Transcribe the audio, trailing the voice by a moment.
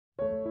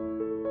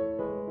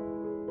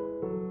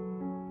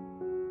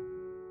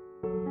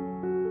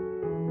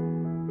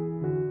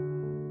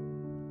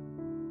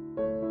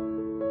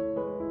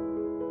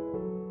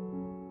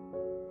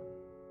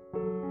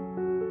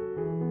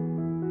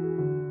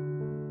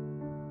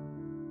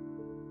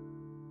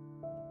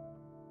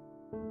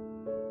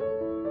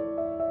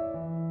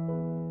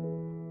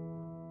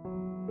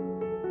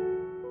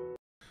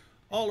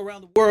all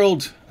around the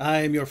world.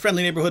 I'm your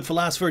friendly neighborhood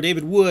philosopher,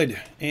 David Wood.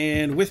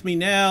 And with me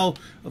now,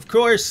 of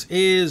course,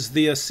 is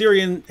the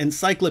Assyrian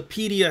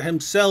encyclopedia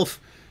himself,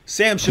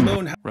 Sam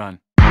Shimon. Run.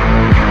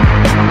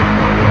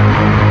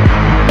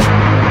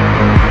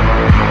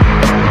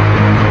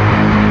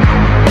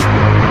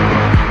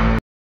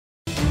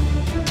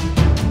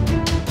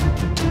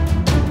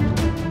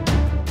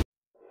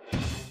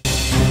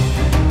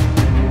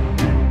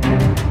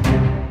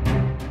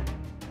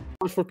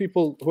 For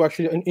people who are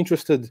actually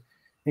interested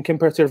in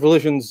comparative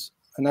religions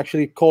and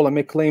actually call and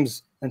make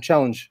claims and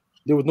challenge,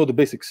 they would know the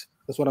basics.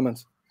 That's what I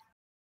meant.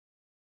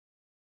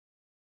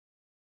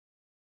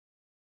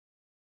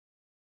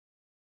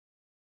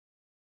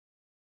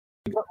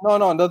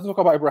 No, it doesn't talk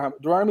about Abraham.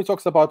 Deuteronomy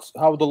talks about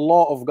how the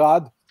law of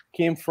God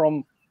came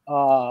from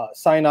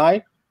Sinai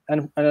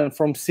and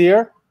from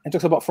Seir, and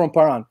talks about from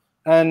Paran.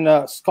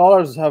 And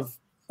scholars have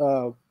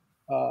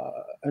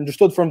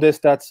understood from this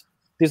that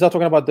these are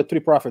talking about the three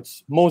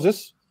prophets: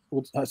 Moses,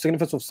 with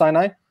significance of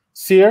Sinai;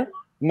 Seir,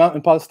 Mount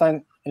in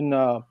Palestine, in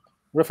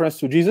reference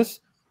to Jesus;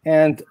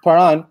 and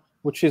Paran,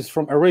 which is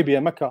from Arabia,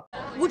 Mecca.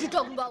 What you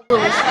talking about?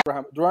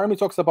 Abraham. Deuteronomy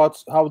talks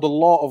about how the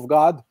law of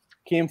God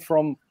came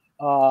from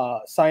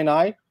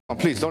Sinai. Oh,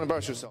 please don't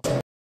embarrass yourself.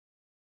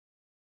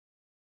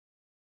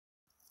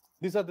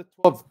 These are the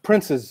 12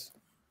 princes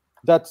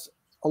that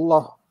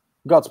Allah,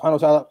 God subhanahu wa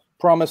ta'ala,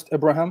 promised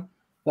Abraham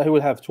that he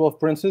will have 12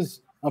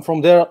 princes, and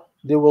from there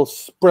they will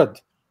spread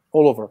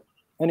all over.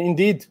 And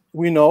indeed,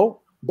 we know,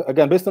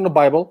 again, based on the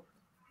Bible,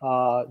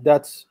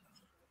 that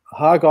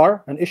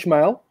Hagar and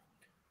Ishmael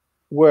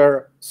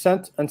were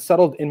sent and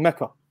settled in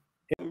Mecca.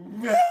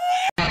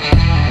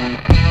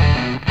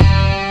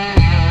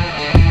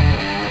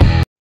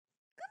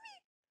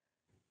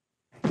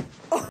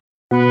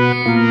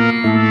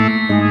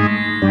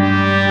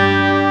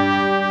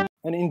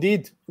 And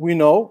indeed, we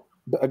know,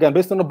 again,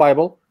 based on the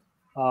Bible,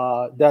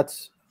 that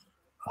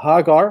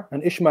Hagar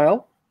and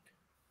Ishmael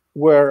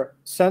were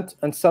sent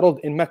and settled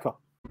in Mecca.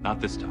 Not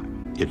this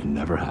time. It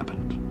never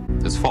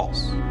happened. It's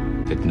false.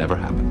 It never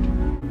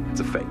happened.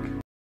 It's a fake.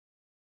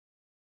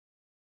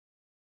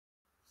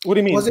 What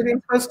do you mean? Was it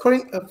in First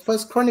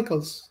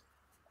Chronicles?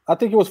 I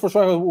think it was First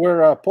Chronicles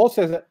where Paul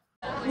says that.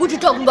 What you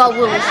talking about,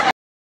 Willis?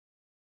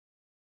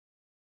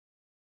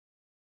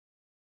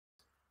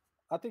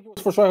 I think it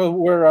was First Chronicles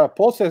where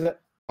Paul says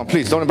that. Oh,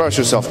 please don't embarrass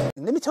yourself.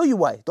 Let me tell you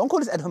why. Don't call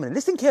this ad hominem.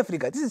 Listen carefully,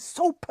 guys. This is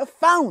so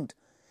profound.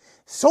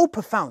 So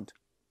profound.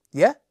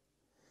 Yeah?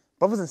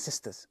 Brothers and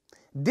sisters,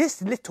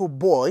 this little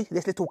boy,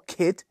 this little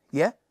kid,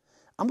 yeah?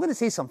 I'm going to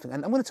say something,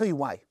 and I'm going to tell you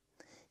why.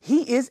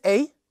 He is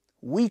a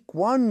weak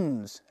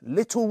ones,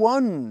 little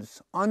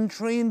ones,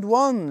 untrained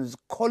ones,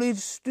 college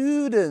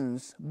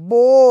students,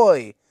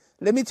 boy.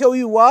 Let me tell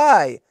you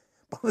why.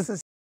 Brothers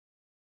and